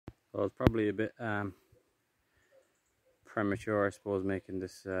So it's probably a bit premature, I suppose, making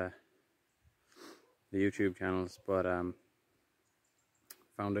this the YouTube channels, but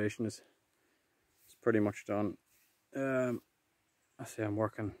foundation is pretty much done. I say I'm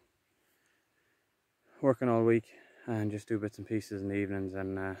working all week and just do bits and pieces in the evenings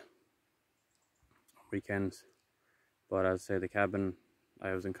and weekends. But I'd say the cabin,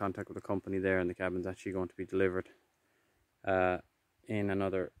 I was in contact with the company there, and the cabin's actually going to be delivered in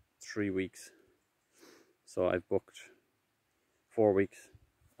another 3 weeks. So I've booked 4 weeks.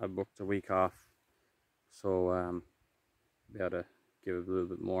 I've booked a week off, so be able to give it a little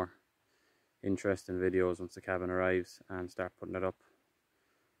bit more interest in videos once the cabin arrives and start putting it up.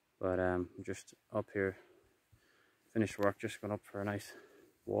 But just up here, finished work, just going up for a nice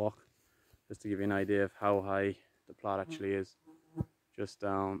walk, just to give you an idea of how high the plot actually is. Just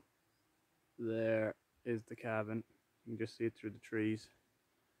down there is the cabin. You can just see it through the trees,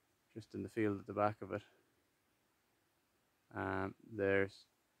 just in the field at the back of it. There's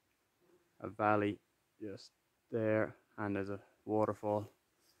a valley just there, and there's a waterfall,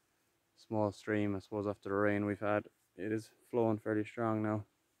 small stream. I suppose after the rain we've had, it is flowing fairly strong now.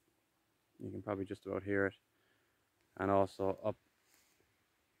 You can probably just about hear it. And also up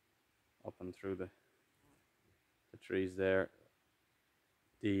and through the trees there,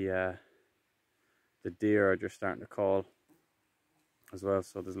 the deer are just starting to call as well.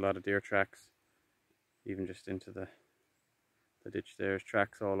 So there's a lot of deer tracks, even just into the ditch. There's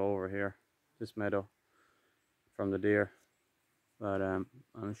tracks all over here, this meadow, from the deer. But I'm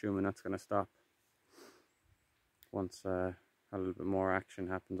assuming that's going to stop once a little bit more action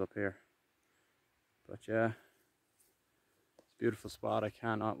happens up here. But yeah, it's a beautiful spot. I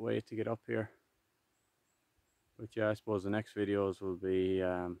cannot wait to get up here. But yeah, I suppose the next videos will be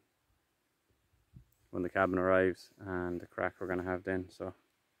when the cabin arrives and the crack we're going to have then. So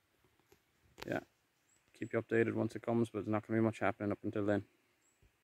yeah, keep you updated once it comes, but there's not going to be much happening up until then.